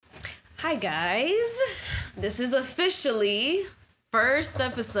Hi guys, this is officially first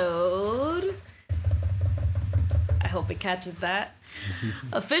episode. I hope it catches that.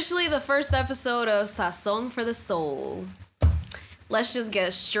 Officially the first episode of Sazón for the Soul. Let's just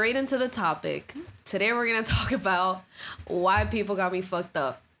get straight into the topic. Today we're gonna talk about why people got me fucked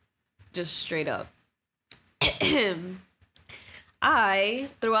up. Just straight up.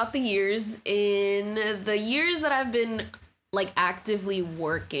 Throughout the years, in the years that I've been like actively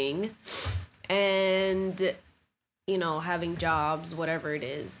working and, you know, having jobs, whatever it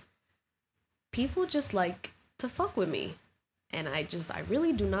is, people just like to fuck with me. And I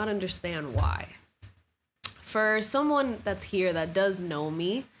really do not understand why. For someone that's here that does know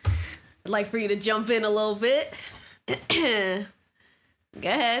me, I'd like for you to jump in a little bit. Go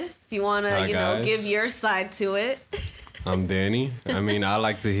ahead if you want to, give your side to it. I'm Danny. I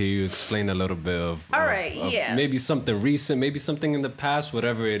like to hear you explain a little bit of maybe something recent, maybe something in the past,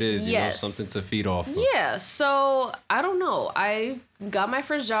 whatever it is, something to feed off of. Yeah, so I don't know. I got my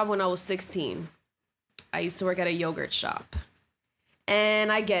first job when I was 16. I used to work at a yogurt shop.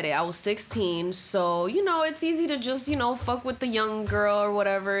 And I get it. I was 16, so, it's easy to just, fuck with the young girl or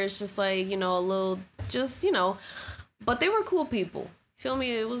whatever. It's just like, a little, just, But they were cool people. Feel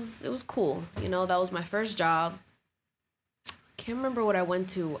me? It was cool. That was my first job. Can't remember what I went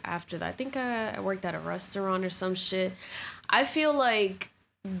to after that. I think I worked at a restaurant or some shit. I feel like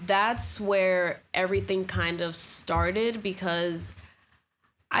that's where everything kind of started, because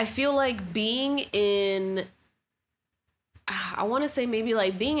I feel like being in, I want to say maybe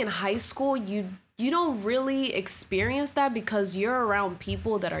like being in high school, you don't really experience that because you're around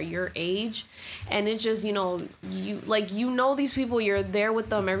people that are your age, and it's just, you know these people, you're there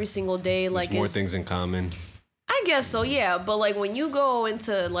with them every single day. There's like more things in common. I guess so, yeah. But like when you go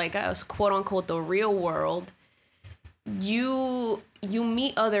into like quote unquote the real world, you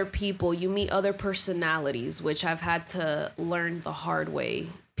meet other people, you meet other personalities, which I've had to learn the hard way.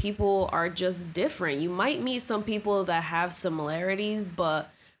 People are just different. You might meet some people that have similarities,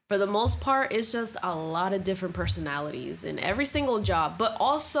 but for the most part, it's just a lot of different personalities in every single job. But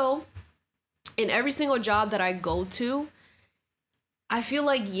also in every single job that I go to, I feel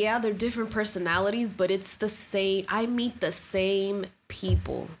like, yeah, they're different personalities, but it's the same. I meet the same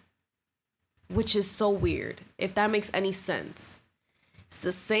people, which is so weird, if that makes any sense. It's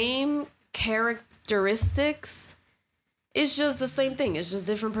the same characteristics. It's just the same thing. It's just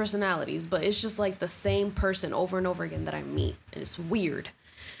different personalities, but it's just like the same person over and over again that I meet. And it's weird.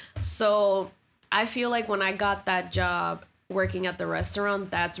 So I feel like when I got that job working at the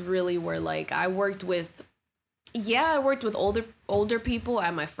restaurant, that's really where like I worked with older people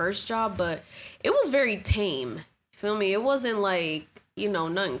at my first job, but it was very tame. Feel me? It wasn't like,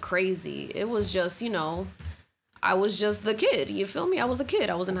 nothing crazy. It was just, I was just the kid. You feel me? I was a kid.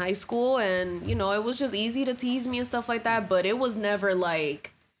 I was in high school, and, it was just easy to tease me and stuff like that, but it was never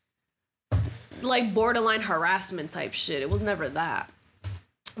like borderline harassment type shit. It was never that.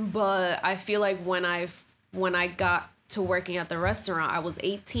 But I feel like when I got to working at the restaurant, I was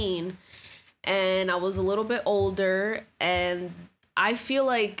 18, and I was a little bit older, and I feel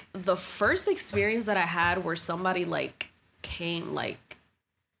like the first experience that I had where somebody came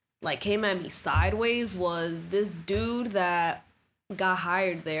at me sideways was this dude that got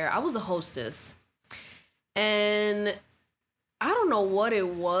hired there. I was a hostess, and I don't know what it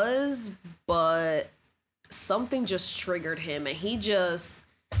was, but something just triggered him, and he just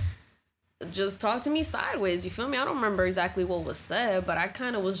talked to me sideways. You feel me? I don't remember exactly what was said, but I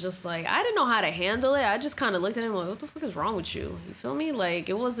kind of was just like, I didn't know how to handle it. I just kind of looked at him like, what the fuck is wrong with you? You feel me? Like,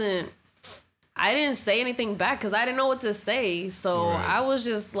 I didn't say anything back because I didn't know what to say. So right. I was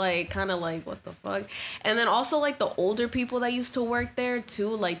just like, kind of like, what the fuck? And then also like the older people that used to work there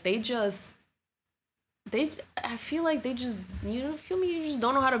too, like I feel like they just, feel me? You just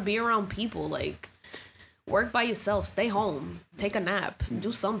don't know how to be around people. Like, work by yourself, stay home, take a nap,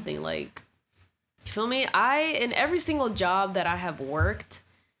 do something. Like, you feel me? In every single job that I have worked,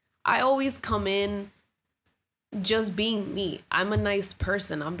 I always come in just being me. I'm a nice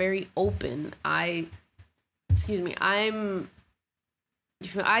person. I'm very open. I'm just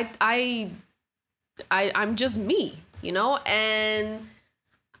me, and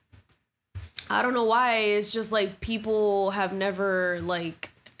I don't know why. It's just like people have never like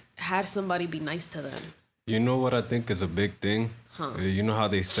had somebody be nice to them. You know what I think is a big thing? You know how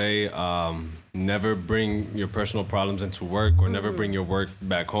they say, never bring your personal problems into work, or never bring your work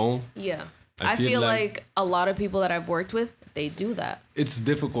back home? Yeah. I feel like a lot of people that I've worked with, they do that. It's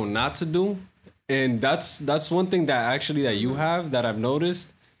difficult not to do. And that's one thing that you have that I've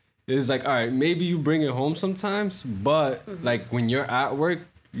noticed is like, all right, maybe you bring it home sometimes, but like when you're at work,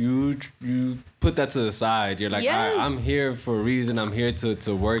 you put that to the side. You're like, yes. I'm here for a reason. I'm here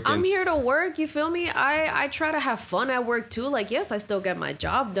to work. I'm here to work. You feel me? I try to have fun at work too. Like, yes, I still get my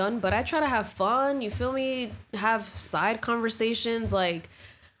job done, but I try to have fun. You feel me? Have side conversations. Like,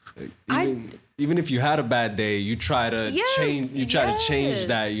 even if you had a bad day, you try to change. You try to change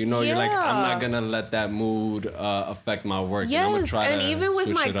that. You know, you're like, I'm not gonna let that mood affect my work. Yes, I'm gonna try and to even with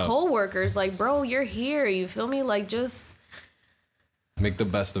my coworkers, like, bro, you're here. You feel me? Like, just make the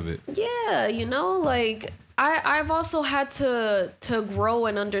best of it. Yeah, you know, like I've also had to grow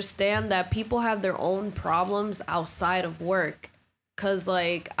and understand that people have their own problems outside of work. 'Cause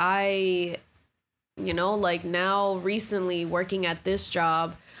like you know, like now recently working at this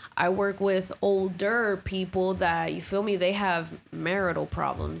job, I work with older people that, you feel me, they have marital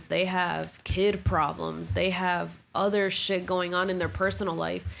problems, they have kid problems, they have other shit going on in their personal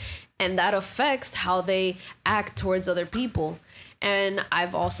life, and that affects how they act towards other people. And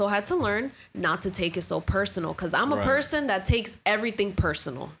I've also had to learn not to take it so personal, because I'm a person that takes everything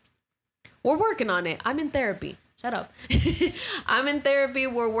personal. We're working on it. I'm in therapy. Shut up. I'm in therapy.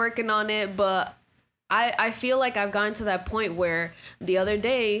 We're working on it, but I feel like I've gotten to that point where the other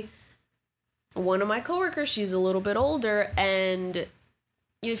day, one of my coworkers, she's a little bit older, and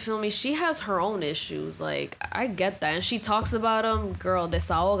you feel me, she has her own issues. Like, I get that. And she talks about them. Girl,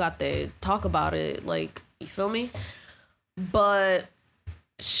 desahógate. Talk about it. Like, you feel me? But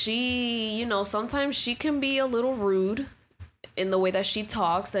she, you know, sometimes she can be a little rude in the way that she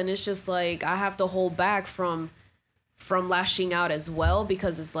talks. And it's just like, I have to hold back from lashing out as well,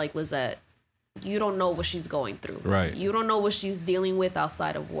 because it's like, Lizette, you don't know what she's going through. Right. You don't know what she's dealing with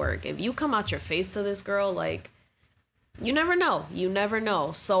outside of work. If you come out your face to this girl, like, you never know. You never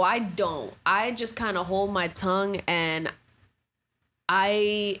know. So I don't. I just kind of hold my tongue, and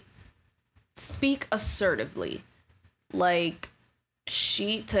I speak assertively. Like,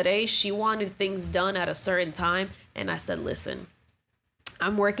 today she wanted things done at a certain time, and I said, listen,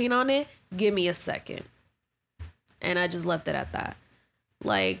 I'm working on it. Give me a second. And I just left it at that.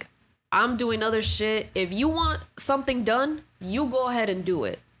 Like, I'm doing other shit. If you want something done, you go ahead and do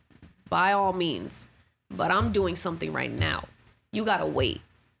it. By all means. But I'm doing something right now. You gotta wait.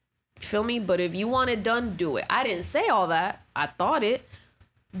 Feel me? But if you want it done, do it. I didn't say all that. I thought it.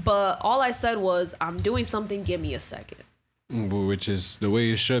 But all I said was, I'm doing something. Give me a second. Which is the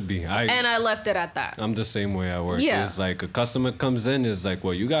way it should be. And I left it at that. I'm the same way I work. Yeah. It's like a customer comes in, it's like,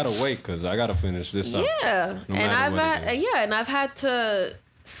 well, you gotta wait because I gotta finish this up. Yeah. No, and I've had to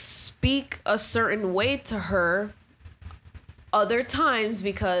speak a certain way to her other times,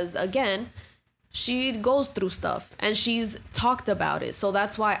 because again, she goes through stuff and she's talked about it. So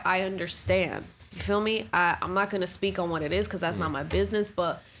that's why I understand. You feel me? I'm not going to speak on what it is, because that's not my business,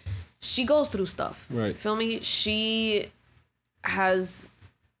 but she goes through stuff. Right. You feel me? She has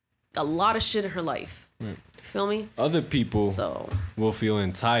a lot of shit in her life. Right. You feel me? Other people will feel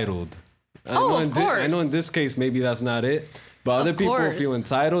entitled. Of course. I know in this case, maybe that's not it. But other people feel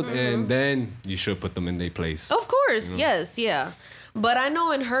entitled, and then you should put them in their place. Of course, you know? Yes, yeah. But I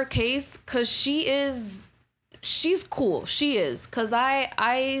know in her case, because she's cool. She is. Because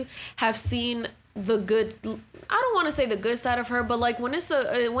I have seen the good, I don't want to say the good side of her, but like when it's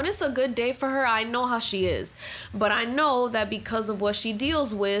a good day for her, I know how she is. But I know that because of what she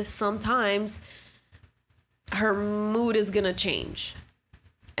deals with, sometimes her mood is going to change.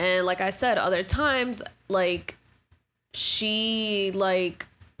 And like I said, other times, like, she like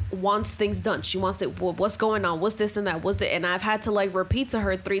wants things done. She wants it. Well, what's going on? What's this and that? What's it? And I've had to like repeat to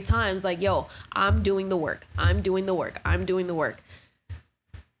her 3 times, like, yo, I'm doing the work. I'm doing the work. I'm doing the work.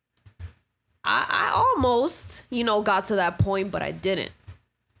 I almost, you know, got to that point, but I didn't,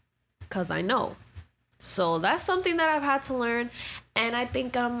 because I know. So that's something that I've had to learn, and I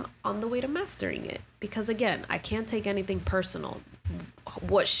think I'm on the way to mastering it, because again, I can't take anything personal.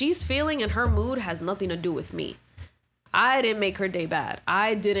 What she's feeling and her mood has nothing to do with me. I didn't make her day bad.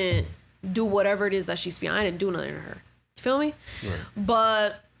 I didn't do whatever it is that she's feeling. I didn't do nothing to her. You feel me? Right.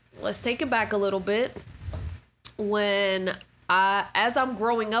 But let's take it back a little bit. As I'm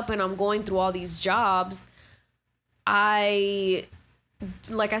growing up and I'm going through all these jobs, like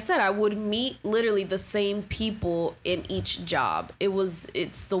I said, I would meet literally the same people in each job.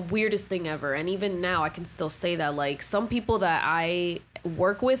 It's the weirdest thing ever. And even now I can still say that, like, some people that I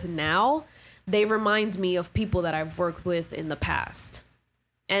work with now, they remind me of people that I've worked with in the past.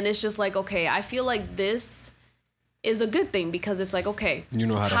 And it's just like, okay, I feel like this is a good thing, because it's like, okay, you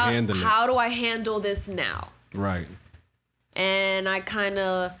know how to handle it. How do I handle this now? Right. And I kind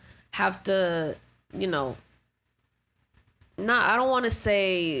of have to, you know, I don't want to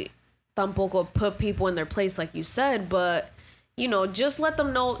say tampoco put people in their place like you said, but, just let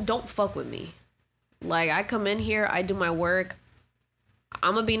them know, don't fuck with me. Like, I come in here, I do my work.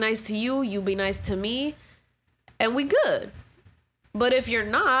 I'm going to be nice to you. You be nice to me. And we good. But if you're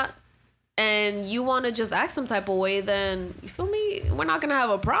not, and you want to just act some type of way, then, you feel me? We're not going to have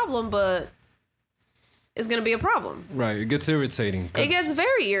a problem, but it's going to be a problem. Right. It gets irritating. It gets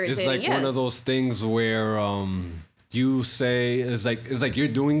very irritating. It's like one of those things where you say, it's like you're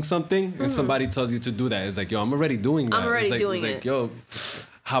doing something and somebody tells you to do that. It's like, yo, I'm already doing that. It's like, yo,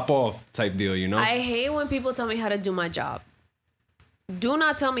 hop off type deal, I hate when people tell me how to do my job. Do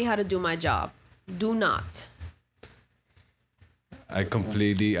not tell me how to do my job. Do not. I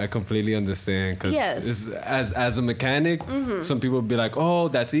completely understand, because as a mechanic, some people be like, oh,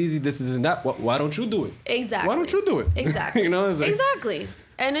 that's easy, this isn't that. Why don't you do it? Exactly. Why don't you do it? Exactly. It's like, exactly.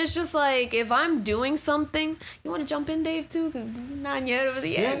 And it's just like, if I'm doing something, you want to jump in, Dave, too? Because not yet over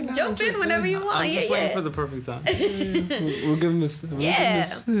the end. Yeah, jump in whenever you want. I'm just waiting for the perfect time. We'll give him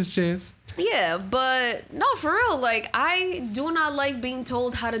this chance. Yeah, but no, for real, like, I do not like being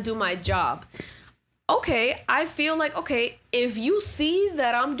told how to do my job. Okay, I feel like, okay, if you see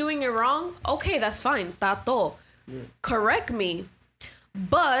that I'm doing it wrong, okay, that's fine. Tato. Yeah. Correct me.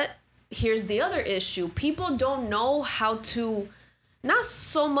 But here's the other issue. People don't know how to, not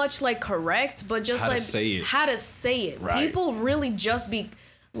so much like correct, but just how to say it. Right. People really just be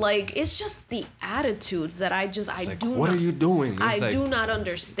like, it's just the attitudes that what are you doing? I do not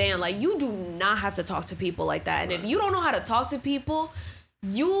understand. Like, you do not have to talk to people like that. And if you don't know how to talk to people,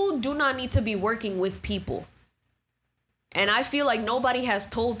 you do not need to be working with people. And I feel like nobody has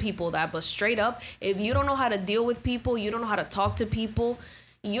told people that, but straight up, if you don't know how to deal with people, you don't know how to talk to people,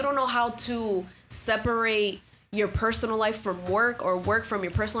 you don't know how to separate your personal life from work or work from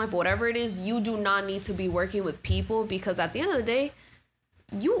your personal life, whatever it is, you do not need to be working with people, because at the end of the day,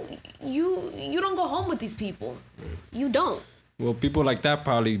 you don't go home with these people. You don't. Well, people like that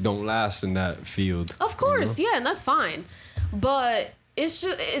probably don't last in that field. Of course, yeah, and that's fine. But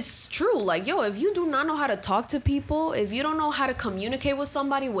it's true. Like, yo, if you do not know how to talk to people, if you don't know how to communicate with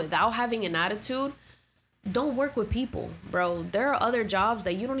somebody without having an attitude, don't work with people, bro. There are other jobs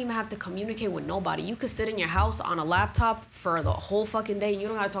that you don't even have to communicate with nobody. You could sit in your house on a laptop for the whole fucking day and you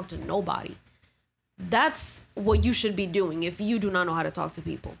don't gotta talk to nobody. That's what you should be doing if you do not know how to talk to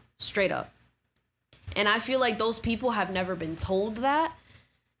people. Straight up. And I feel like those people have never been told that.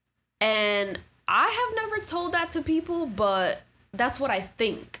 And I have never told that to people, but that's what I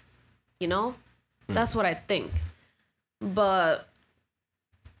think, That's what I think. But,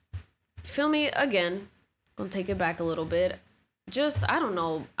 feel me, again, gonna take it back a little bit. Just, I don't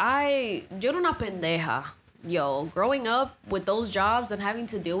know, yo era una pendeja. Yo, growing up with those jobs and having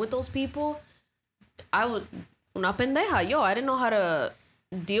to deal with those people, I was una pendeja. Yo, I didn't know how to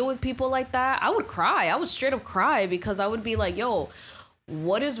deal with people like that. I would cry. I would straight up cry, because I would be like, yo,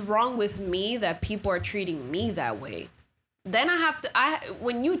 what is wrong with me that people are treating me that way? Then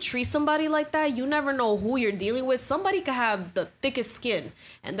when you treat somebody like that, you never know who you're dealing with. Somebody could have the thickest skin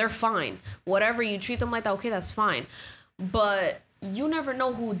and they're fine. Whatever, you treat them like that, okay, that's fine. But you never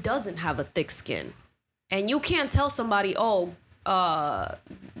know who doesn't have a thick skin. And you can't tell somebody, you gotta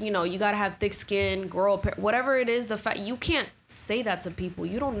have thick skin, grow up, whatever it is, you can't say that to people.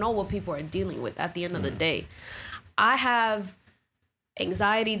 You don't know what people are dealing with at the end of the day. I have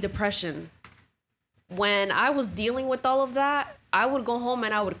anxiety, depression. When I was dealing with all of that, I would go home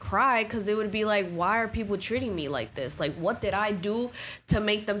and I would cry, because it would be like, why are people treating me like this? Like, what did I do to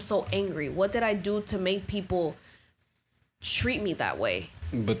make them so angry? What did I do to make people treat me that way?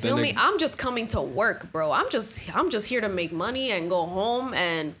 But feel me? I'm just coming to work, bro. I'm just here to make money and go home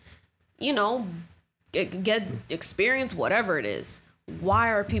and, get experience, whatever it is.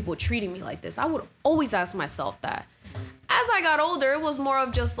 Why are people treating me like this? I would always ask myself that. As I got older, it was more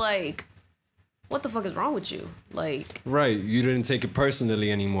of just like, what the fuck is wrong with you? Like, right, you didn't take it personally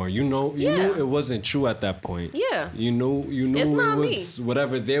anymore. You knew it wasn't true at that point. Yeah. You knew it was me.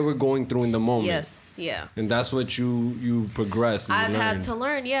 Whatever they were going through in the moment. Yes, yeah. And that's what you progressed. I've had to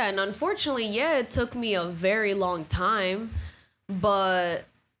learn, yeah. And unfortunately, it took me a very long time. But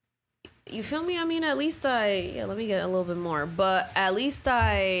you feel me? I mean, at least let me get a little bit more. But at least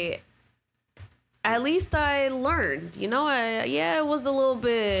I learned, it was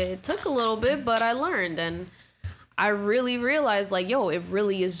it took a little bit, but I learned, and I really realized, like, yo, it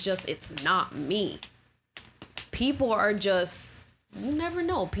really is it's not me. People are just, you never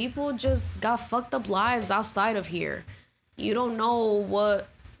know. People just got fucked up lives outside of here. You don't know what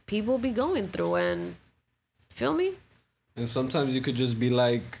people be going through, and feel me? And sometimes you could just be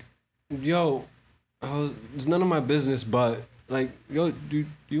like, yo, it's none of my business, but like, yo, do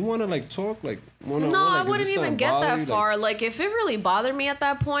you want to like talk? Like, no, I wouldn't even get that far. Like, if it really bothered me at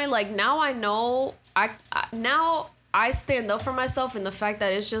that point, like now I know now I stand up for myself in the fact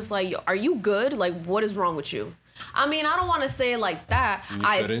that it's just like, are you good? Like, what is wrong with you? I mean, I don't want to say it like that.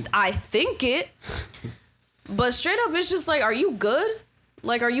 I think it, but straight up, it's just like, are you good?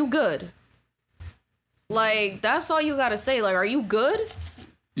 Like, are you good? Like, that's all you gotta say. Like, are you good?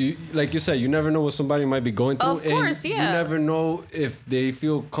 You, like you said, you never know what somebody might be going through. Of course, and yeah. You never know if they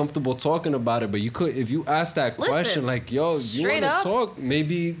feel comfortable talking about it. But you could, if you ask that question, like, yo, you want to talk?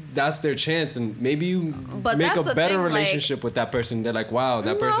 Maybe that's their chance. And maybe you make a better relationship with that person. They're like, wow,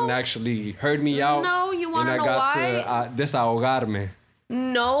 that person actually heard me out. No, you want to know why? And I got to desahogarme.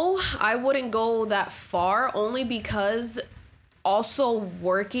 No, I wouldn't go that far. Only because also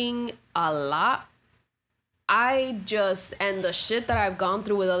working a lot, and the shit that I've gone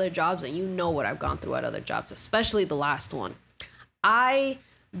through with other jobs, and you know what I've gone through at other jobs, especially the last one. I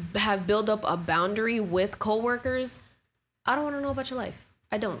have built up a boundary with coworkers. I don't want to know about your life.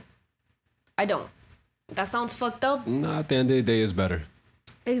 I don't. That sounds fucked up. No, at the end of the day, it's better.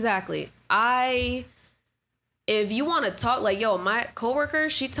 Exactly. If you want to talk, like, yo, my coworker,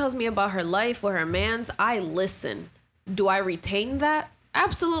 she tells me about her life with her mans, I listen. Do I retain that?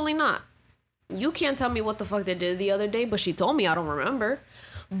 Absolutely not. You can't tell me what the fuck they did the other day, but she told me, I don't remember.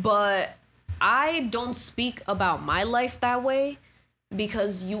 But I don't speak about my life that way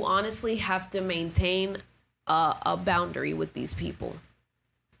because you honestly have to maintain a boundary with these people.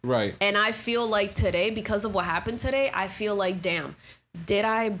 Right. And I feel like today, because of what happened today, I feel like, damn, did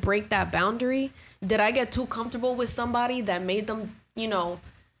I break that boundary? Did I get too comfortable with somebody that made them,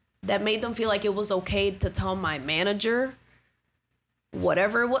 feel like it was okay to tell my manager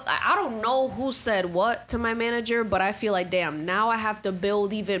whatever? I don't know who said what to my manager, but I feel like, damn, now I have to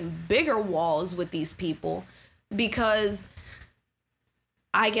build even bigger walls with these people because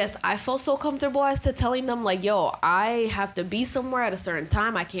I guess I felt so comfortable as to telling them, like, yo, I have to be somewhere at a certain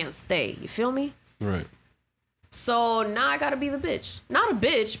time. I can't stay. You feel me? Right. So now I gotta be the bitch. Not a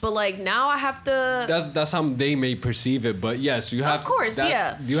bitch, but like now I have to. That's how they may perceive it, but yes, you have. Of course,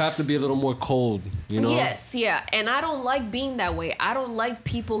 yeah. You have to be a little more cold, you know. Yes, yeah, and I don't like being that way. I don't like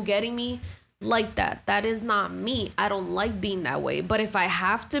people getting me like that. That is not me. I don't like being that way. But if I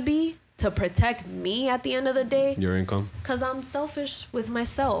have to be to protect me at the end of the day, your income, because I'm selfish with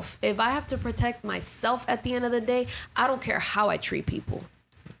myself. If I have to protect myself at the end of the day, I don't care how I treat people.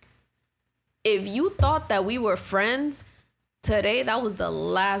 If you thought that we were friends today, that was the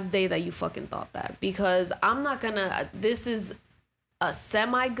last day that you fucking thought that. Because I'm not gonna, this is a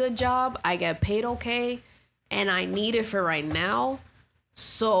semi-good job. I get paid okay. And I need it for right now.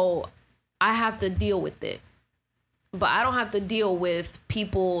 So I have to deal with it. But I don't have to deal with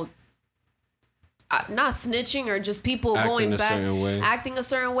people not snitching or just people going back, acting a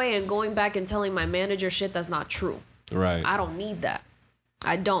certain way and going back and telling my manager shit that's not true. Right. I don't need that.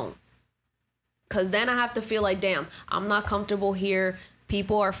 I don't. Because then I have to feel like, damn, I'm not comfortable here.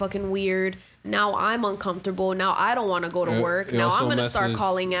 People are fucking weird. Now I'm uncomfortable. Now I don't want to go to work. Now I'm going to start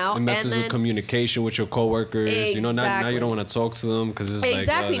calling out. It messes with communication with your coworkers. Exactly. You know, now you don't want to talk to them because it's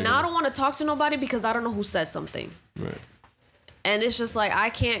exactly. Now I don't want to talk to nobody because I don't know who said something. Right. And it's just like I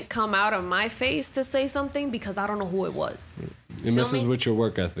can't come out of my face to say something because I don't know who it was. It messes with your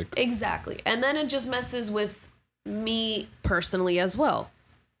work ethic. Exactly. And then it just messes with me personally as well.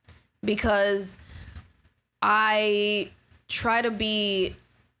 Because I try to be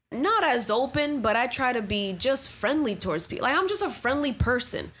not as open, but I try to be just friendly towards people. Like, I'm just a friendly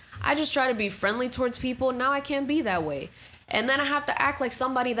person. I just try to be friendly towards people. Now I can't be that way. And then I have to act like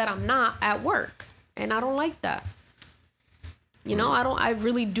somebody that I'm not at work. And I don't like that. You know, I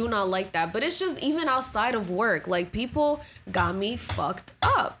really do not like that. But it's just even outside of work. Like, people got me fucked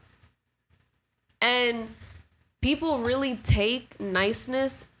up. And people really take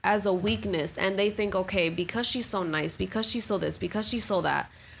niceness as a weakness, and they think, okay, because she's so nice, because she's so this, because she's so that,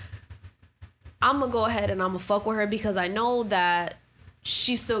 I'm gonna go ahead and I'm gonna fuck with her because I know that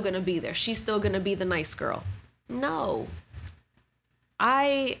she's still gonna be there. She's still gonna be the nice girl. No.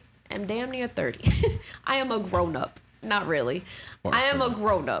 I am damn near 30. I am a grown-up. Not really. I am a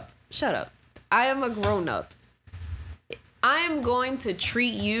grown-up. Shut up. I am a grown-up. I am going to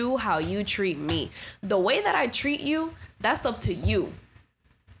treat you how you treat me. The way that I treat you, that's up to you.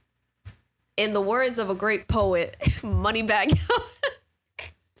 In the words of a great poet, Moneybag Yo.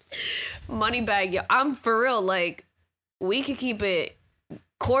 Moneybag Yo. I'm for real. Like, we could keep it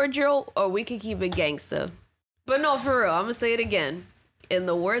cordial or we could keep it gangsta. But no, for real. I'm going to say it again. In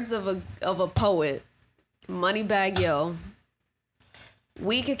the words of a poet, Moneybag Yo.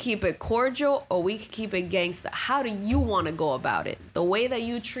 We could keep it cordial or we could keep it gangster. How do you want to go about it? The way that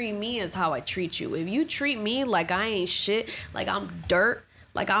you treat me is how I treat you. If you treat me like I ain't shit, like I'm dirt,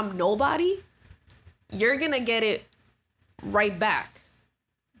 like I'm nobody, you're going to get it right back.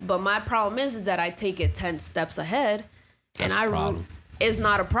 But my problem is that I take it 10 steps ahead. That's a problem. It's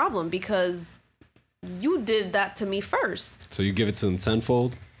not a problem because you did that to me first. So you give it to them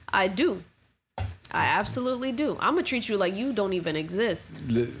tenfold? I do. I absolutely do. I'm gonna treat you like you don't even exist.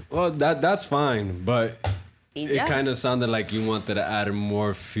 Well, that's fine, but it kind of sounded like you wanted to add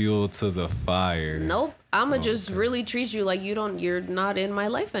more fuel to the fire. Nope. I'm gonna just really treat you like you're not in my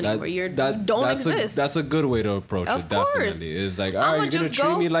life anymore. You don't exist. That's a good way to approach it. Course. Definitely. It's like, all right, you're gonna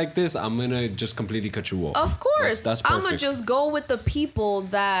treat me like this. I'm gonna just completely cut you off. Of course. That's perfect. I'm gonna just go with the people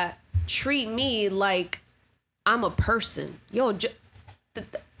that treat me like I'm a person. Yo,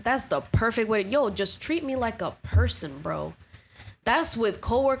 that's the perfect way. Just treat me like a person, bro. That's with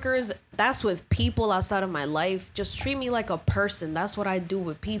coworkers. That's with people outside of my life. Just treat me like a person. That's what I do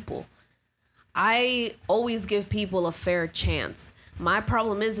with people. I always give people a fair chance. My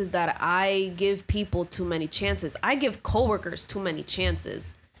problem is that I give people too many chances. I give coworkers too many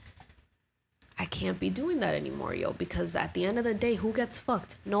chances. I can't be doing that anymore, because at the end of the day, who gets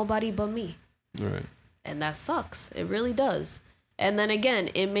fucked? Nobody but me. All right. And that sucks. It really does. And then again,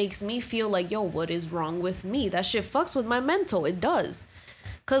 it makes me feel like, what is wrong with me? That shit fucks with my mental. It does.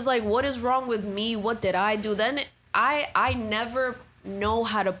 Because, like, what is wrong with me? What did I do? Then I never know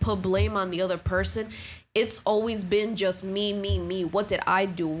how to put blame on the other person. It's always been just me. What did I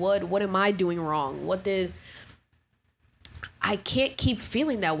do? What am I doing wrong? I can't keep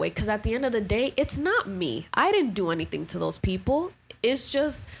feeling that way because at the end of the day, it's not me. I didn't do anything to those people. It's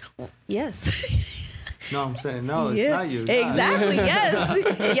just, yes. No, I'm saying, no, it's not you. Exactly.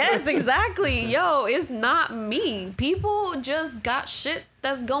 Yes, exactly. It's not me. People just got shit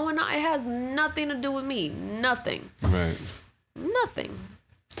that's going on. It has nothing to do with me. Nothing. Right. Nothing.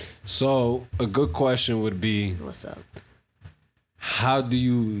 So a good question would be, what's up? How do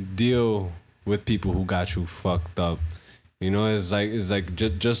you deal with people who got you fucked up? It's like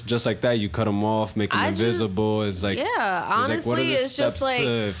just like that. You cut them off, make them invisible. It's like, honestly, it's just like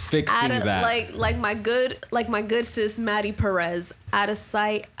to fixing that. Like my good sis Maddie Perez, out of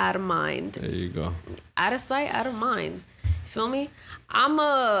sight, out of mind. There you go. Out of sight, out of mind. You feel me? I'm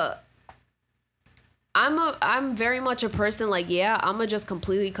very much a person like, I'm gonna just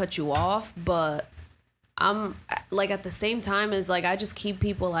completely cut you off, but I'm like at the same time is like I just keep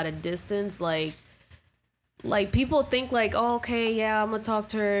people at a distance, like people think like, oh, okay, I'm gonna talk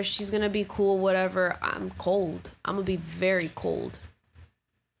to her, she's gonna be cool, whatever. I'm cold. I'm gonna be very cold.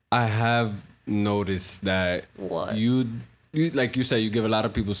 I have noticed that you like you said, you give a lot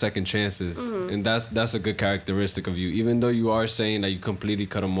of people second chances, and that's a good characteristic of you. Even though you are saying that you completely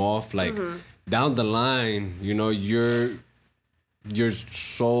cut them off, like down the line, you're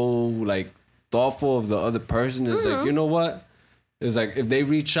so like thoughtful of the other person. It's like, you know what? It's like if they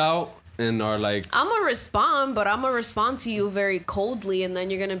reach out and are like, I'm gonna respond, but I'm gonna respond to you very coldly, and then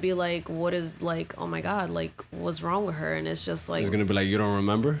you're gonna be like, what is, like, oh my god, like, what's wrong with her? And it's just like, it's gonna be like, you don't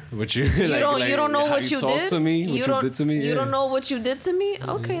remember what you you don't know what you did to me, what you did to me. You don't know what you did to me.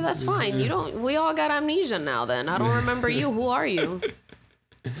 Okay, that's fine. We all got amnesia now. Then I don't remember you. Who are you?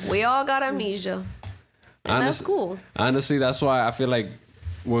 We all got amnesia, and that's cool. Honestly, that's why I feel like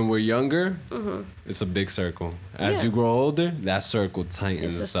when we're younger, it's a big circle. As you grow older, that circle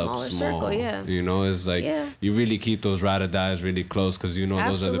tightens itself small. Circle, it's like you really keep those ride or dies really close because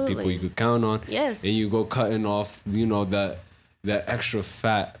those are the people you could count on. Yes. And you go cutting off, the extra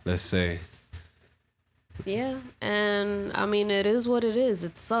fat, let's say. Yeah, and I mean, it is what it is.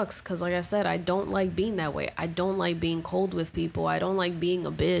 It sucks because, like I said, I don't like being that way. I don't like being cold with people. I don't like being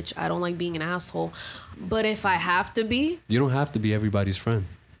a bitch. I don't like being an asshole. But if I have to be... You don't have to be everybody's friend.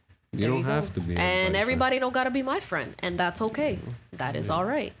 You don't have to be and everybody don't got to be my friend. And that's okay. That is all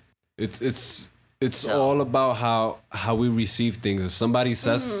right. It's all about how we receive things. If somebody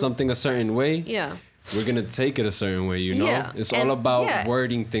says something a certain way... We're going to take it a certain way, It's all about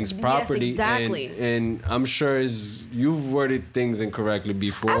wording things properly. Yes, exactly. And I'm sure you've worded things incorrectly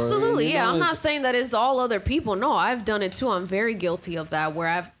before. Absolutely, I'm not saying that it's all other people. No, I've done it too. I'm very guilty of that,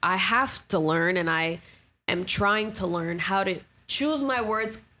 where I have to learn, and I am trying to learn how to choose my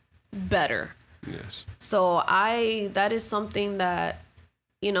words better. Yes. So that is something that,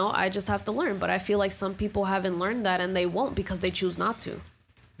 I just have to learn. But I feel like some people haven't learned that, and they won't because they choose not to.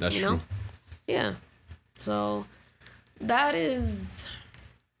 That's true. Yeah. So that is,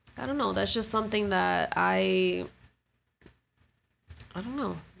 I don't know. That's just something that I don't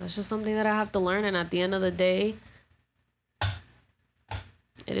know. That's just something that I have to learn. And at the end of the day,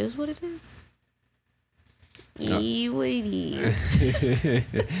 It is what it is. What it is.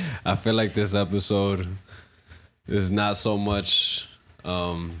 I feel like this episode is not so much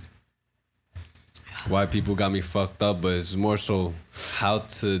why people got me fucked up, but it's more so how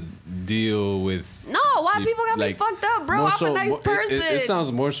to deal with. No, why people got me fucked up, bro? I'm a nice person. It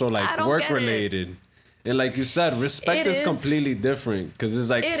sounds more so like work related. And like you said, respect is completely different. Because it's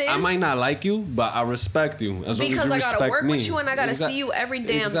like, I might not like you, but I respect you. As because I got to work with you and I got to see you every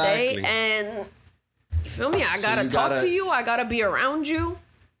damn day. And you feel me? I got to talk to you. I got to be around you.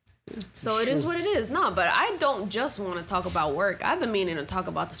 So it is what it is. No, but I don't just want to talk about work. I've been meaning to talk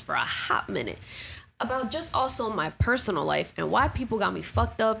about this for a hot minute. About just also my personal life and why people got me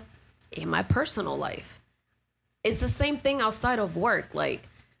fucked up in my personal life. It's the same thing outside of work. Like,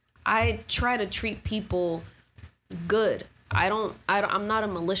 I try to treat people good. I'm not a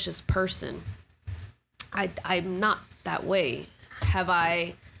malicious person. I'm not that way. Have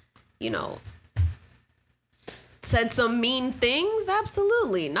I, said some mean things?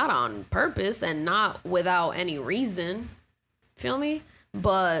 Absolutely. Not on purpose and not without any reason. Feel me?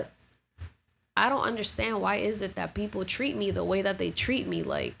 But I don't understand why is it that people treat me the way that they treat me.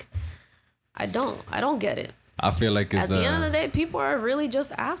 Like, I don't get it. I feel like it's, at the end of the day, people are really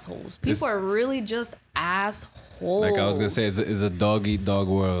just assholes. People are really just assholes. Like I was gonna say, it's a dog eat dog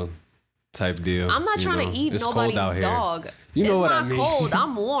world type deal. I'm not trying to eat nobody's dog. You know what I mean? It's not cold.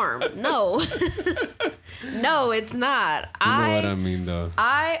 I'm warm. No, no, it's not. You know what I mean, though.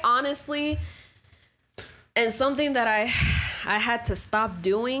 I honestly, and something that I had to stop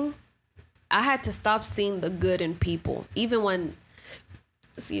doing. I had to stop seeing the good in people, even when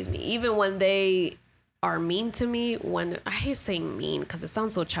they are mean to me. When I hate saying mean because it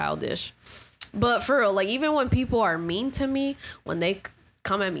sounds so childish, but for real, like even when people are mean to me, when they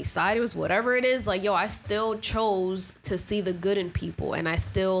come at me sideways, whatever it is, like, yo, I still chose to see the good in people, and I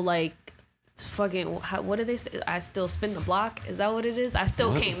still like fucking, what did they say? I still spin the block. Is that what it is? I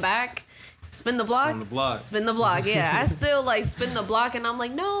still came back. Spin the block? Spin the block, yeah. I still like spin the block and I'm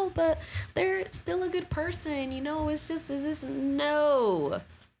like, no, but they're still a good person, it's just no.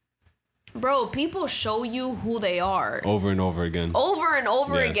 Bro, people show you who they are. Over and over again. Over and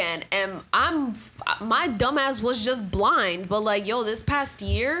over again. And my dumbass was just blind. But like, yo, this past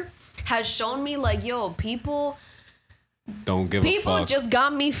year has shown me like, yo, people don't give a fuck. People just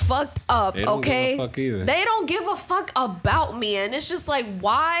got me fucked up, they don't okay? Give a fuck either. They don't give a fuck about me. And it's just like,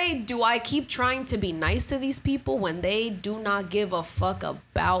 why do I keep trying to be nice to these people when they do not give a fuck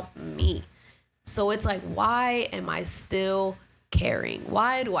about me? So it's like, why am I still caring?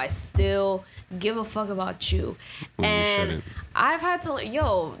 Why do I still give a fuck about you? And I've had to,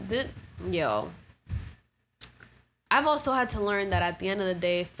 I've also had to learn that at the end of the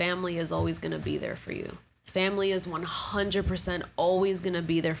day, family is always going to be there for you. Family is 100% always going to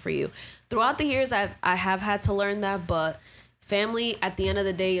be there for you. Throughout the years, I have had to learn that, but family at the end of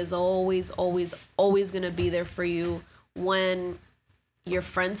the day is always going to be there for you when your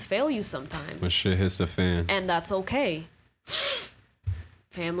friends fail you sometimes. When shit hits the fan. And that's okay.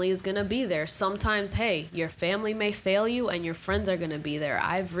 Family is going to be there. Sometimes, hey, your family may fail you and your friends are going to be there.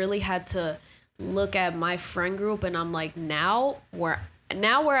 I've really had to look at my friend group and I'm like, now where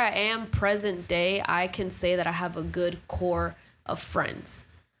I am present day, I can say that I have a good core of friends.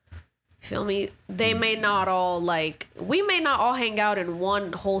 Feel me? They may not all we may not all hang out in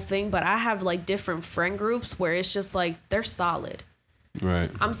one whole thing, but I have like different friend groups where it's just like, they're solid. Right.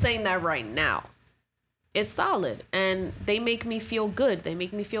 I'm saying that right now. It's solid and they make me feel good. They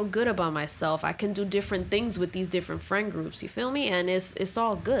make me feel good about myself. I can do different things with these different friend groups. You feel me? And it's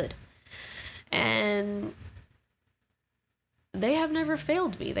all good. And they have never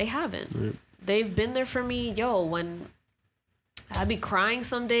failed me. They haven't. Right. They've been there for me. Yo, when I be crying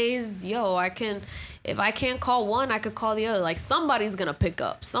some days, if I can't call one, I could call the other. Like somebody's going to pick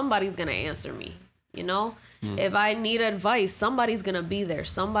up. Somebody's going to answer me, If I need advice, somebody's going to be there.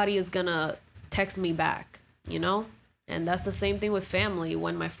 Somebody is going to text me back, And that's the same thing with family.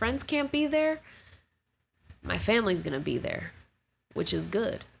 When my friends can't be there, my family's going to be there, which is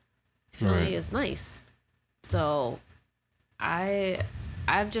good. Feel me? It's nice. So I've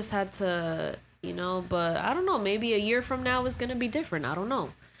just had to, but I don't know, maybe a year from now is going to be different. I don't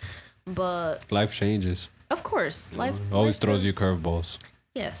know. But life changes. Of course. Life always throws you curveballs.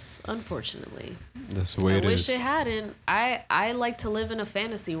 Yes, unfortunately. That's the way it is. I wish it hadn't. I like to live in a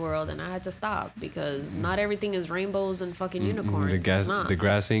fantasy world, and I had to stop because not everything is rainbows and fucking unicorns. The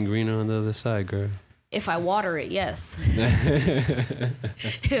grass ain't greener on the other side, girl. If I water it, yes.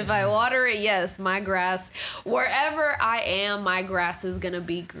 If I water it, yes. My grass, wherever I am, my grass is going to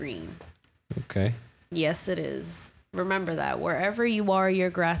be green. Okay. Yes, it is. Remember that wherever you are, your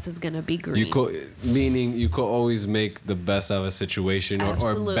grass is gonna be green. Meaning you could always make the best of a situation or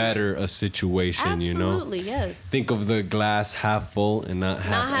better a situation. Absolutely, yes. Think of the glass half full and not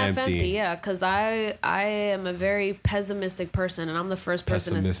half empty. Yeah, because I am a very pessimistic person, and I'm the first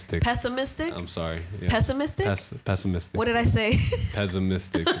person. Pessimistic. I'm sorry. Yes. Pessimistic. Pessimistic. What did I say?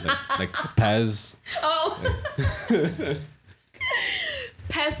 Pessimistic, like Pez. Oh.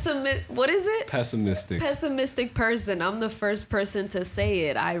 What is it? Pessimistic person. I'm the first person to say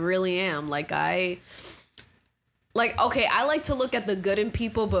it. I really am. Okay, I like to look at the good in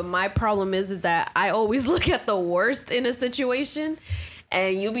people, but my problem is that I always look at the worst in a situation,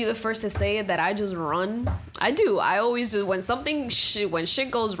 and you'll be the first to say it that I just run. I do. I always do. When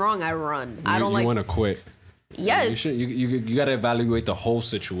shit goes wrong, I run. I don't You want to quit. Yes. You got to evaluate the whole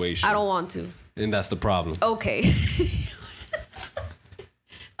situation. I don't want to. And that's the problem. Okay.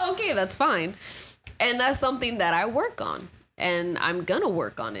 Okay, that's fine. And that's something that I work on. And I'm gonna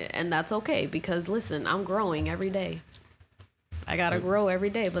work on it. And that's okay. Because listen, I'm growing every day. I gotta grow every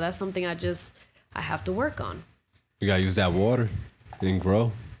day. But that's something I have to work on. You gotta use that water and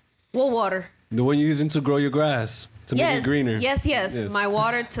grow. What water? The one you're using to grow your grass. To make it greener. Yes. My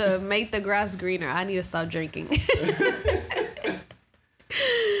water to make the grass greener. I need to stop drinking.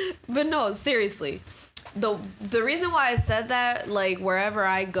 But no, seriously. The reason why I said that, like, wherever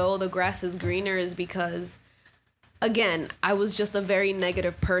I go, the grass is greener is because, again, I was just a very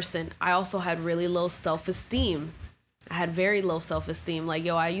negative person. I also had really low self-esteem. I had very low self-esteem. Like,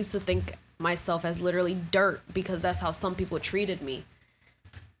 I used to think myself as literally dirt because that's how some people treated me.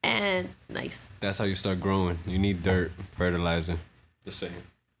 And nice. That's how you start growing. You need dirt, fertilizer. The same.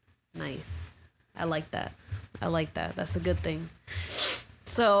 Nice. I like that. That's a good thing.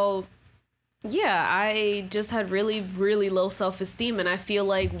 So... yeah, I just had really, really low self-esteem, and I feel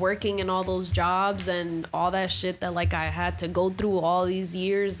like working in all those jobs and all that shit that, like, I had to go through all these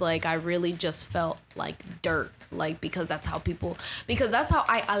years, like, I really just felt like dirt, like, because that's how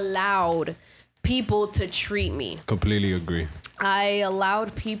I allowed people to treat me. Completely agree. I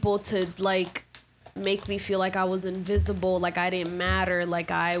allowed people to, like, make me feel like I was invisible, like I didn't matter, like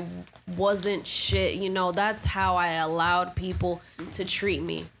I wasn't shit, that's how I allowed people to treat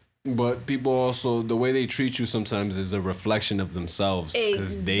me. But people also, the way they treat you sometimes is a reflection of themselves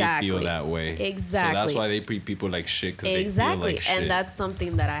because they feel that way. Exactly. So that's why they treat people like shit because they feel like shit. And that's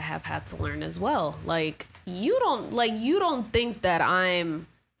something that I have had to learn as well. Like, you don't think that I'm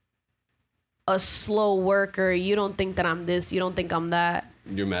a slow worker. You don't think that I'm this. You don't think I'm that.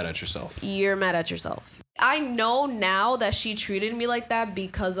 You're mad at yourself. I know now that she treated me like that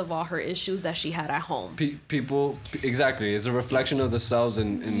because of all her issues that she had at home. People, exactly. It's a reflection of themselves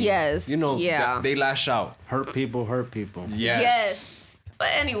and yes, they lash out. Hurt people. Yes. But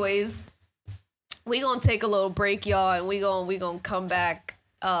anyways, we gonna take a little break, y'all, and we gonna come back.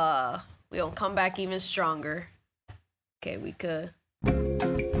 We gonna come back even stronger. Okay, we could.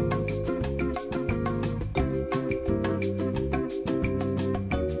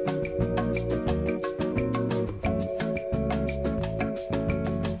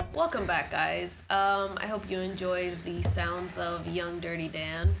 Welcome back, guys. I hope you enjoyed the sounds of Young Dirty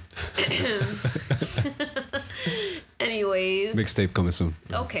Dan. Anyways. Mixtape coming soon.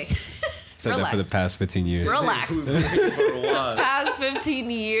 Okay. Said that for the past 15 years. Relax. The past 15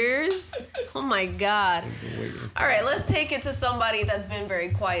 years? Oh my God. All right, let's take it to somebody that's been very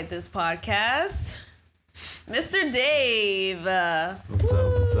quiet this podcast. Mr. Dave. What's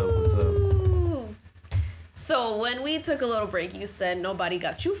up? So when we took a little break, you said nobody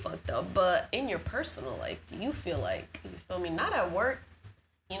got you fucked up, but in your personal life, do you feel like, you feel me, not at work,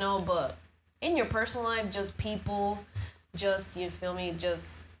 but in your personal life, just people, just, you feel me,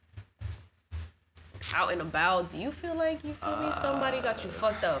 just out and about, do you feel like, somebody got you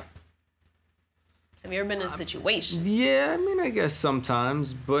fucked up? Have you ever been in a situation? Yeah, I mean, I guess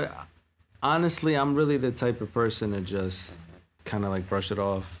sometimes, but honestly, I'm really the type of person to just kind of like brush it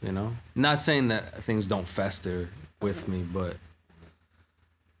off, Not saying that things don't fester with me, but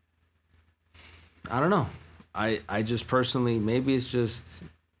I don't know. I just personally, maybe it's just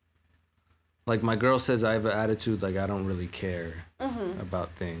like my girl says I have an attitude like I don't really care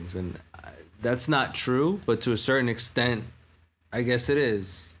about things, and that's not true, but to a certain extent, I guess it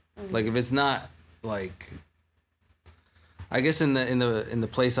is. Like if it's not like, I guess in the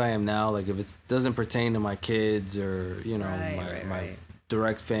place I am now, like if it doesn't pertain to my kids or my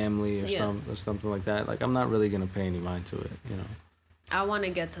direct family or something like that, like I'm not really gonna pay any mind to it, I want to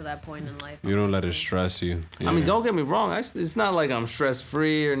get to that point in life. You don't let it stress you. Yeah. I mean, don't get me wrong. It's not like I'm stress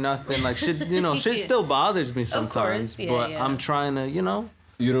free or nothing. Like shit, shit still bothers me sometimes. Of course, but I'm trying to,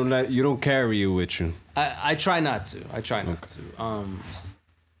 You don't carry it with you. I try not to.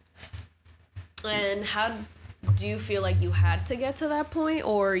 And how do you feel like you had to get to that point,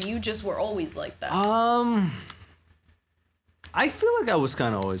 or you just were always like that? I feel like I was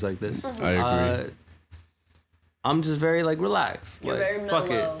kind of always like this. Mm-hmm. I agree. I'm just very like relaxed. You're like, very mellow.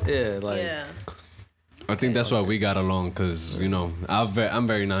 Fuck it. Yeah, like. Yeah. I think that's why we got along, because I'm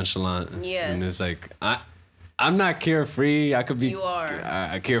very nonchalant. Yes. And it's like I'm not carefree. I could be. You are.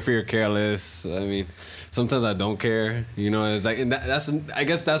 I carefree or careless. I mean, sometimes I don't care. It's like, and I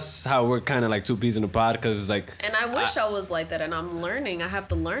guess that's how we're kind of like two peas in a pod, because it's like. And I wish I was like that, and I'm learning. I have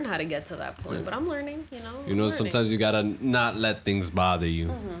to learn how to get to that point, but I'm learning. Sometimes you gotta not let things bother you.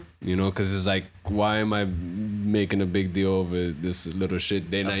 Mm-hmm. Because it's like, why am I making a big deal over this little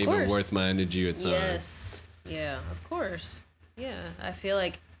shit? They're not even worth my energy or time. Yes. Yeah. Of course. Yeah. I feel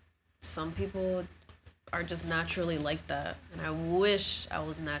like some people are just naturally like that, and I wish I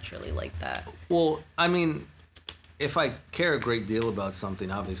was naturally like that. Well, I mean, if I care a great deal about something,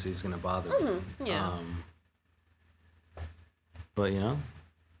 obviously it's gonna bother me. Yeah. But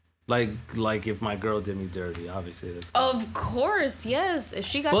like if my girl did me dirty, obviously that's. Of course, yes. If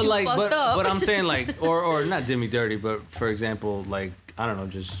she got you fucked up. But I'm saying like, or not did me dirty, but for example, like I don't know,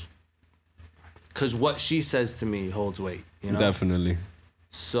 just because what she says to me holds weight. Definitely.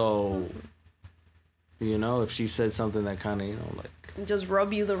 So. If she said something that kind of, like just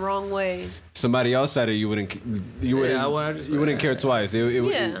rub you the wrong way. Somebody else said it, you wouldn't care twice.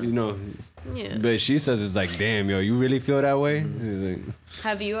 Yeah. But she says it's like, damn, yo, you really feel that way? Like,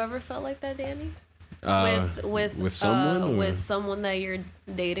 have you ever felt like that, Danny? With someone? With someone that you're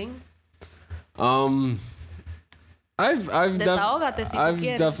dating? I've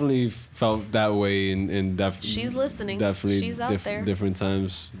definitely felt that way and she's listening. Definitely she's out there. Different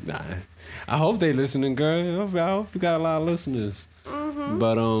times. Nah, I hope they listening, girl. I hope you got a lot of listeners. Mm-hmm.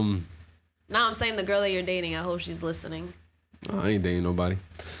 But now I'm saying the girl that you're dating, I hope she's listening. I ain't dating nobody.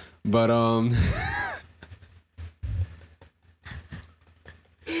 But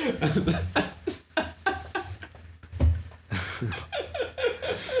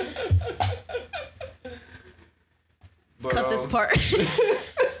Cut this part.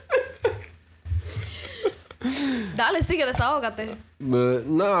 Dale, sigue, desahógate. But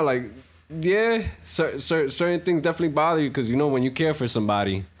no, like, yeah, certain things definitely bother you, because when you care for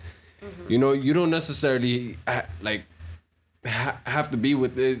somebody, you don't necessarily have to be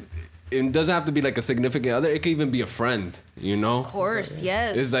with it. It doesn't have to be like a significant other. It could even be a friend. Of course,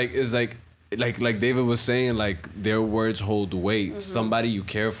 yes. It's like David was saying, like, their words hold weight. Somebody you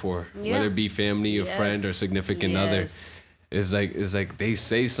care for, whether it be family, a friend, or significant other. It's like they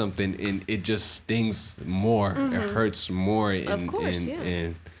say something and it just stings more. It hurts more. Of course,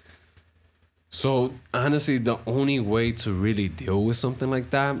 And so honestly, the only way to really deal with something like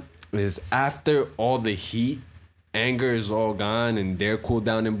that is after all the heat, anger is all gone, and they're cooled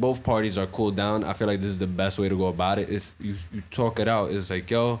down, and both parties are cooled down. I feel like this is the best way to go about it. Is you talk it out. It's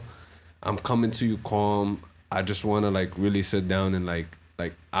like, yo, I'm coming to you calm. I just want to like really sit down and like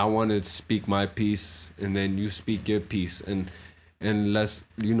I want to speak my piece, and then you speak your piece, and let's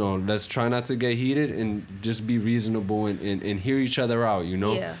try not to get heated and just be reasonable and hear each other out,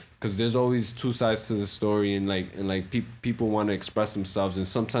 because there's always two sides to the story, and people want to express themselves, and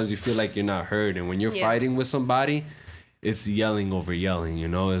sometimes you feel like you're not heard, and when you're fighting with somebody, it's yelling over yelling,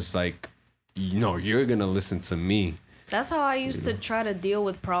 it's like, you're gonna listen to me. That's how I used to try to deal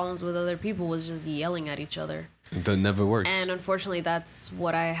with problems with other people, was just yelling at each other. That never works. And unfortunately, that's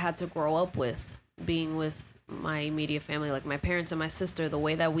what I had to grow up with, being with my immediate family, like my parents and my sister. The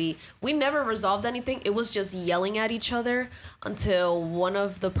way that we never resolved anything. It was just yelling at each other until one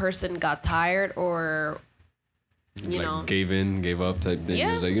of the person got tired or, gave up type thing.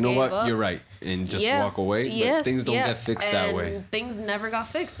 Yeah, it was like, what, you're right, and just walk away. Yes, but things don't get fixed that way. Things never got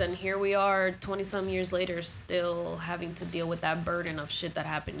fixed, and here we are 20-some years later, still having to deal with that burden of shit that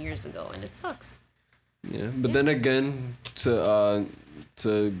happened years ago, and it sucks. Yeah, but then again, to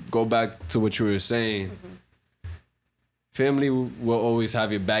go back to what you were saying, family will always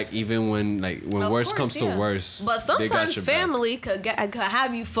have your back, even when worse comes to worse. But sometimes family could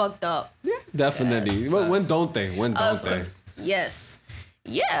have you fucked up. Yeah, definitely. Well, when don't they? Yes.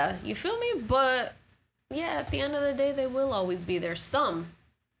 Yeah, you feel me? But yeah, at the end of the day, they will always be there. Some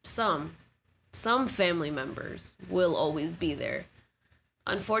family members will always be there.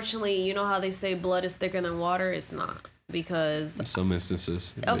 Unfortunately, you know how they say blood is thicker than water? It's not, because in some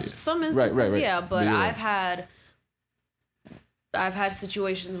instances. Right. Yeah, but yeah. I've had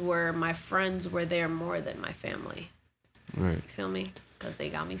situations where my friends were there more than my family. Right. You feel me? Because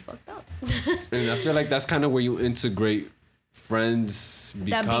they got me fucked up. And I feel like that's kind of where you integrate friends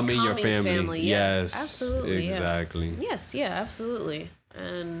becoming your family. Yeah, yes, absolutely, exactly. Yeah. Yes, yeah, absolutely.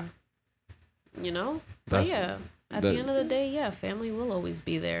 And but yeah, at the end of the day, yeah, family will always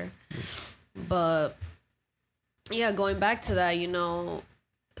be there. But yeah, going back to that,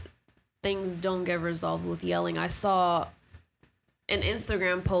 things don't get resolved with yelling. I saw an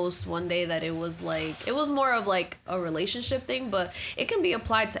Instagram post one day that it was more of like a relationship thing, but it can be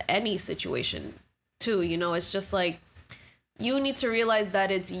applied to any situation too. It's just like, you need to realize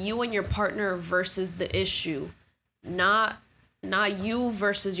that it's you and your partner versus the issue, not you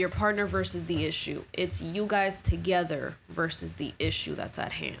versus your partner versus the issue. It's you guys together versus the issue that's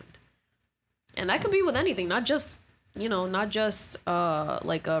at hand. And that could be with anything, not just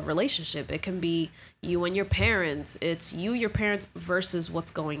like a relationship. It can be you and your parents. It's you, your parents versus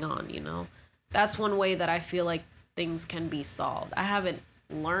what's going on, That's one way that I feel like things can be solved. I haven't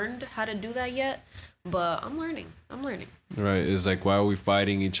learned how to do that yet, but I'm learning. Right. It's like, why are we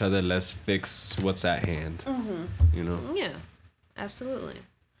fighting each other? Let's fix what's at hand. Mm-hmm. Yeah, absolutely.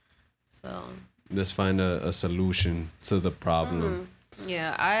 So let's find a solution to the problem. Mm-hmm.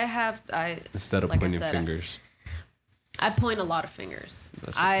 Yeah, instead of pointing fingers. I point a lot of fingers.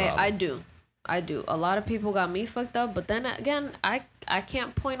 I do. A lot of people got me fucked up, but then again, I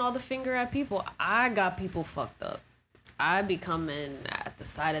can't point all the finger at people. I got people fucked up. I be coming at the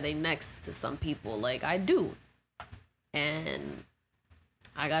side of their necks to some people, like I do. And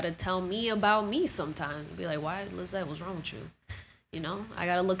I gotta tell me about me sometimes. Be like, why, Lizette, what's wrong with you? I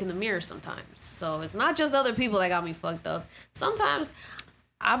gotta look in the mirror sometimes. So it's not just other people that got me fucked up. Sometimes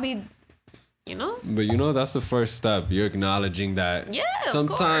I'll be, But that's the first step. You're acknowledging that. Yeah,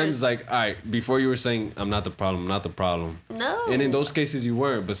 sometimes, like, all right, before you were saying, I'm not the problem, No. And in those cases you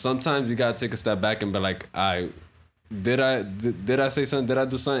weren't. But sometimes you gotta take a step back and be like, all right, did I say something? Did I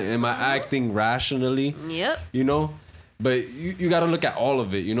do something? Am I acting rationally? Yep. But you got to look at all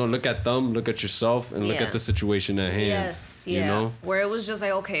of it. Look at them, look at yourself, and look at the situation at hand. Yes, yeah. Where it was just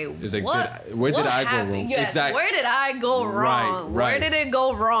like, okay, it's like, where did I go wrong? Yes, exactly. Where did I go wrong? Right. Where did it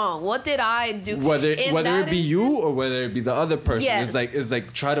go wrong? What did I do? Whether it be you or whether it be the other person, yes. It's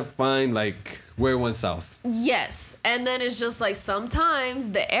like try to find like where it went south. Yes, and then it's just like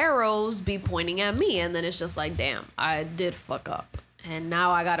sometimes the arrows be pointing at me, and then it's just like, damn, I did fuck up, and now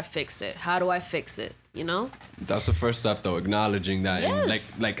I gotta fix it. How do I fix it? That's the first step, though, acknowledging that.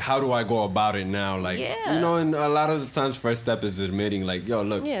 Yes. And like how do I go about it now? Like, and a lot of the times first step is admitting like, yo,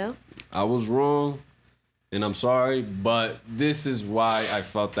 look, I was wrong and I'm sorry, but this is why I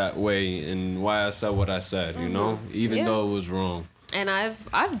felt that way and why I said what I said, even though it was wrong. And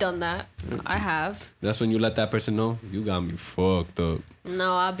I've done that. I have. That's when you let that person know, you got me fucked up.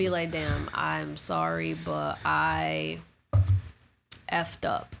 No, I'll be like, damn, I'm sorry, but I effed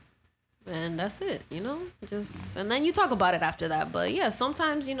up. And that's it, and then you talk about it after that. But yeah,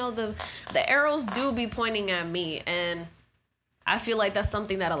 sometimes, the arrows do be pointing at me. And I feel like that's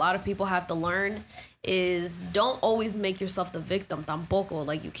something that a lot of people have to learn is don't always make yourself the victim. Tampoco.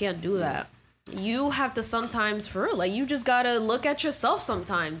 Like, you can't do that. You have to sometimes, for real, like, you just gotta look at yourself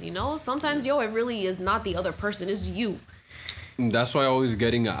sometimes, Sometimes, it really is not the other person, it's you. That's why always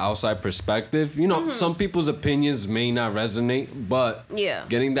getting an outside perspective. Some people's opinions may not resonate, but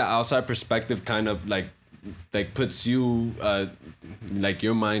getting that outside perspective kind of like puts you like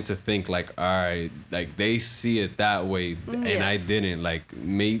your mind to think like, all right, like they see it that way and I didn't. Like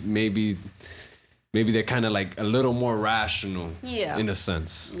maybe they're kind of like a little more rational in a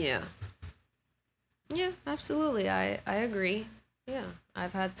sense. Yeah, absolutely. I agree. Yeah,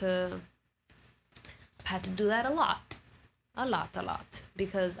 I've had to do that a lot. A lot,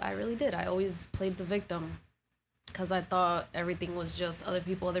 because I really did. I always played the victim because I thought everything was just other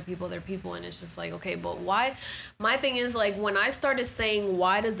people, and it's just like, okay, but why? My thing is, like, when I started saying,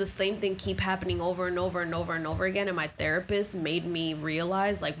 why does the same thing keep happening over and over and over and over again, and my therapist made me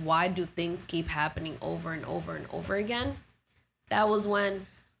realize, like, why do things keep happening over and over and over again? That was when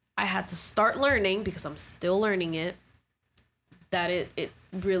I had to start learning, because I'm still learning it, that it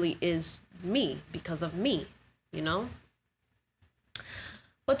really is me because of me,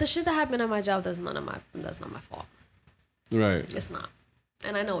 But the shit that happened at my job, that's not my fault. Right. It's not.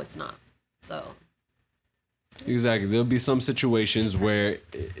 And I know it's not. So. Exactly. There'll be some situations where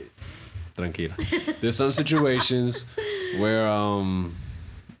tranquila. There's some situations where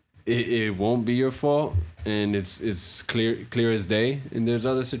it won't be your fault and it's clear as day. And there's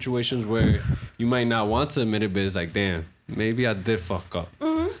other situations where you might not want to admit it, but it's like, damn, maybe I did fuck up.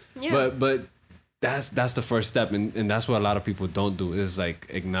 Mm-hmm. Yeah. But that's the first step, and that's what a lot of people don't do is like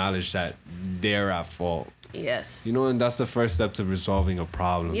acknowledge that they're at fault. Yes. And that's the first step to resolving a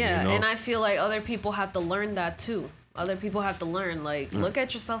problem. Yeah, and I feel like other people have to learn that too. Other people have to learn. Like, look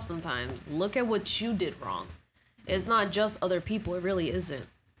at yourself sometimes. Look at what you did wrong. It's not just other people. It really isn't.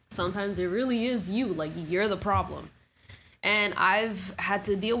 Sometimes it really is you. Like, you're the problem. And I've had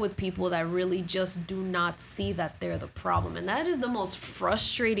to deal with people that really just do not see that they're the problem. And that is the most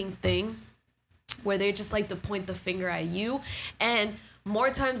frustrating thing, where they just like to point the finger at you. And more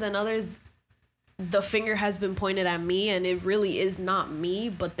times than others, the finger has been pointed at me and it really is not me,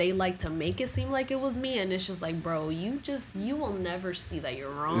 but they like to make it seem like it was me. And it's just like, bro, you will never see that you're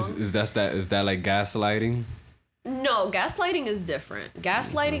wrong. Is that like gaslighting? No, gaslighting is different.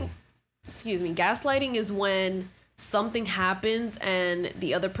 Gaslighting is when something happens and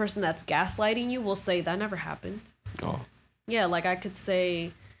the other person that's gaslighting you will say that never happened. Oh. Yeah, like I could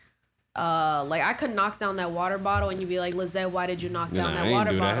say, like I could knock down that water bottle and you'd be like, Lizette, why did you knock down that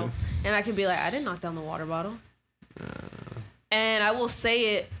water bottle? That. And I could be like, I didn't knock down the water bottle. And I will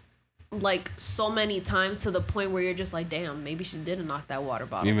say it like so many times to the point where you're just like, damn, maybe she didn't knock that water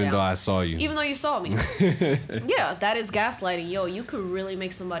bottle Even down. though I saw you. Even though you saw me. Yeah, that is gaslighting. Yo, you could really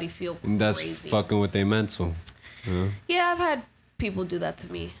make somebody feel crazy. That's fucking with their mental. Yeah, I've had people do that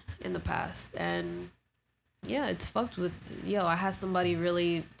to me in the past, and yeah, it's fucked with. I had somebody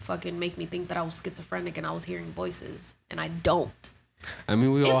really fucking make me think that I was schizophrenic and I was hearing voices, and I don't. I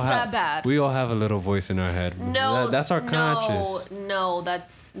mean, we all have a little voice in our head. No, that's our conscious. No,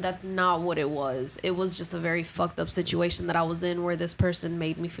 that's not what it was. It was just a very fucked up situation that I was in, where this person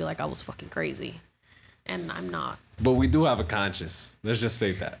made me feel like I was fucking crazy, and I'm not. But we do have a conscience. Let's just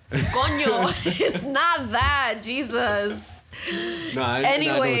say that. Coño, it's not that, Jesus. No,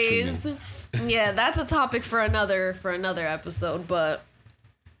 anyways, yeah, that's a topic for another episode. But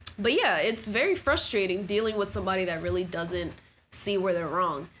yeah, it's very frustrating dealing with somebody that really doesn't see where they're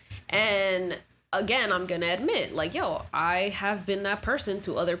wrong. And again, I'm gonna admit, like, I have been that person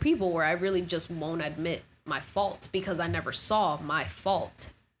to other people where I really just won't admit my fault because I never saw my fault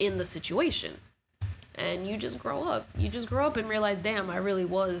in the situation. And you just grow up. You just grow up and realize, damn, I really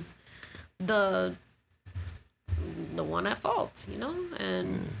was the one at fault,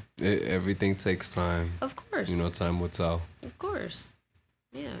 And everything takes time. Of course. Time will tell. Of course.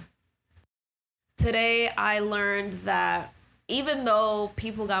 Yeah. Today I learned that even though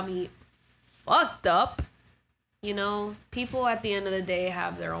people got me fucked up, people at the end of the day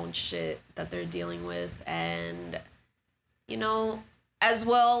have their own shit that they're dealing with. And, as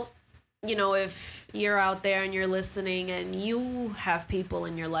well, if you're out there and you're listening and you have people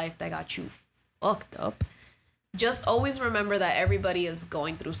in your life that got you fucked up, just always remember that everybody is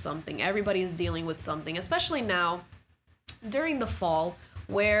going through something. Everybody is dealing with something, especially now during the fall,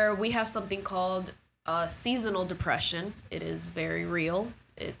 where we have something called seasonal depression. It is very real.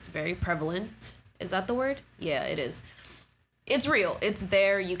 It's very prevalent. Is that the word? Yeah, it is. It's real. It's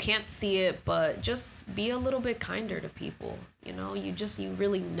there. You can't see it, but just be a little bit kinder to people. You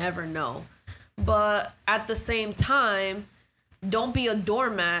really never know. But at the same time, don't be a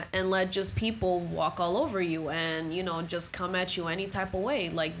doormat and let just people walk all over you and, just come at you any type of way.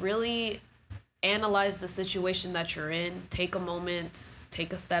 Like, really analyze the situation that you're in. Take a moment,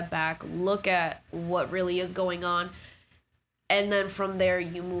 take a step back, look at what really is going on. And then from there,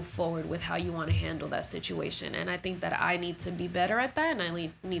 you move forward with how you want to handle that situation. And I think that I need to be better at that. And I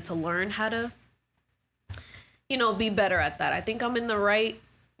need to learn how to, be better at that. I think I'm in the right,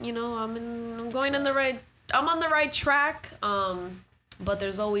 I'm on the right track. But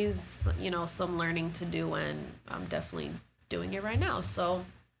there's always, some learning to do. And I'm definitely doing it right now. So,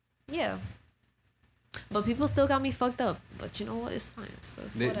 yeah. But people still got me fucked up. But you know what? It's fine. So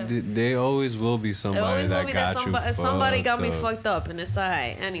they always will be somebody somebody got me fucked up, and it's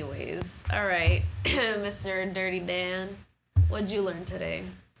alright. Anyways, all right, Mr. Dirty Dan, what'd you learn today?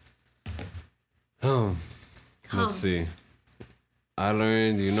 Let's see. I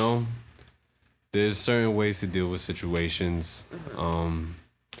learned, there's certain ways to deal with situations. Mm-hmm.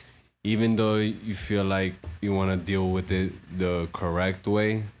 Even though you feel like you want to deal with it the correct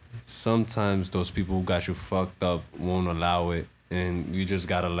way, sometimes those people who got you fucked up won't allow it, and you just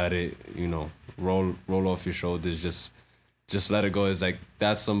gotta let it, roll off your shoulders. Just let it go. It's like,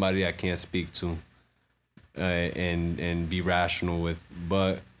 that's somebody I can't speak to, and be rational with.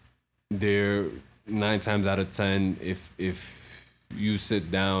 But they're 9 times out of 10, if you sit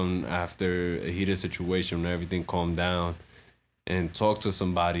down after a heated situation when everything calmed down and talk to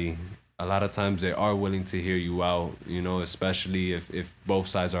somebody, a lot of times they are willing to hear you out, especially if both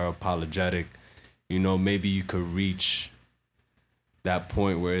sides are apologetic. Maybe you could reach that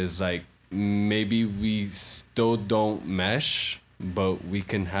point where it's like, maybe we still don't mesh, but we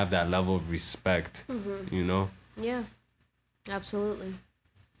can have that level of respect, Yeah, absolutely.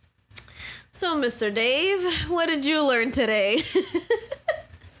 So, Mr. Dave, what did you learn today?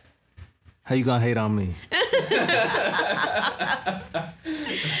 How you gonna hate on me?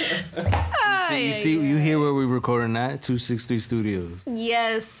 You hear where we're recording at? 263 Studios.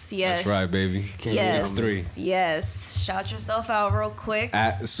 Yes. That's right, baby. 263. Yes. Shout yourself out real quick.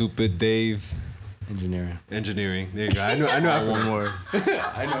 At Super Dave. Engineering. There you go. I know. I one more.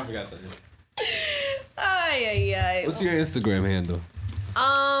 I know. I forgot something. What's your Instagram handle?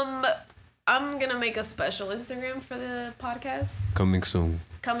 I'm gonna make a special Instagram for the podcast. Coming soon,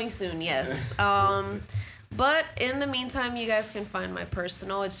 yes. But in the meantime, you guys can find my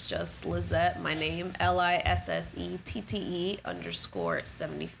personal. It's just Lizette, my name,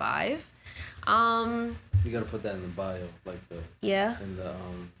 LISSETTE_75. You gotta put that in the bio, like in the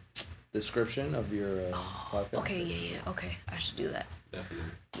description of your podcast. Okay, yeah. Okay, I should do that.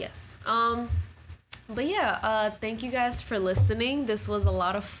 Definitely. Yes. But yeah, thank you guys for listening. This was a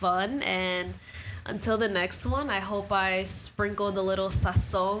lot of fun, and until the next one, I hope I sprinkled a little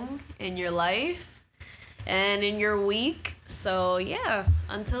sazon in your life and in your week. So yeah,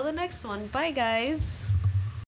 until the next one. Bye, guys.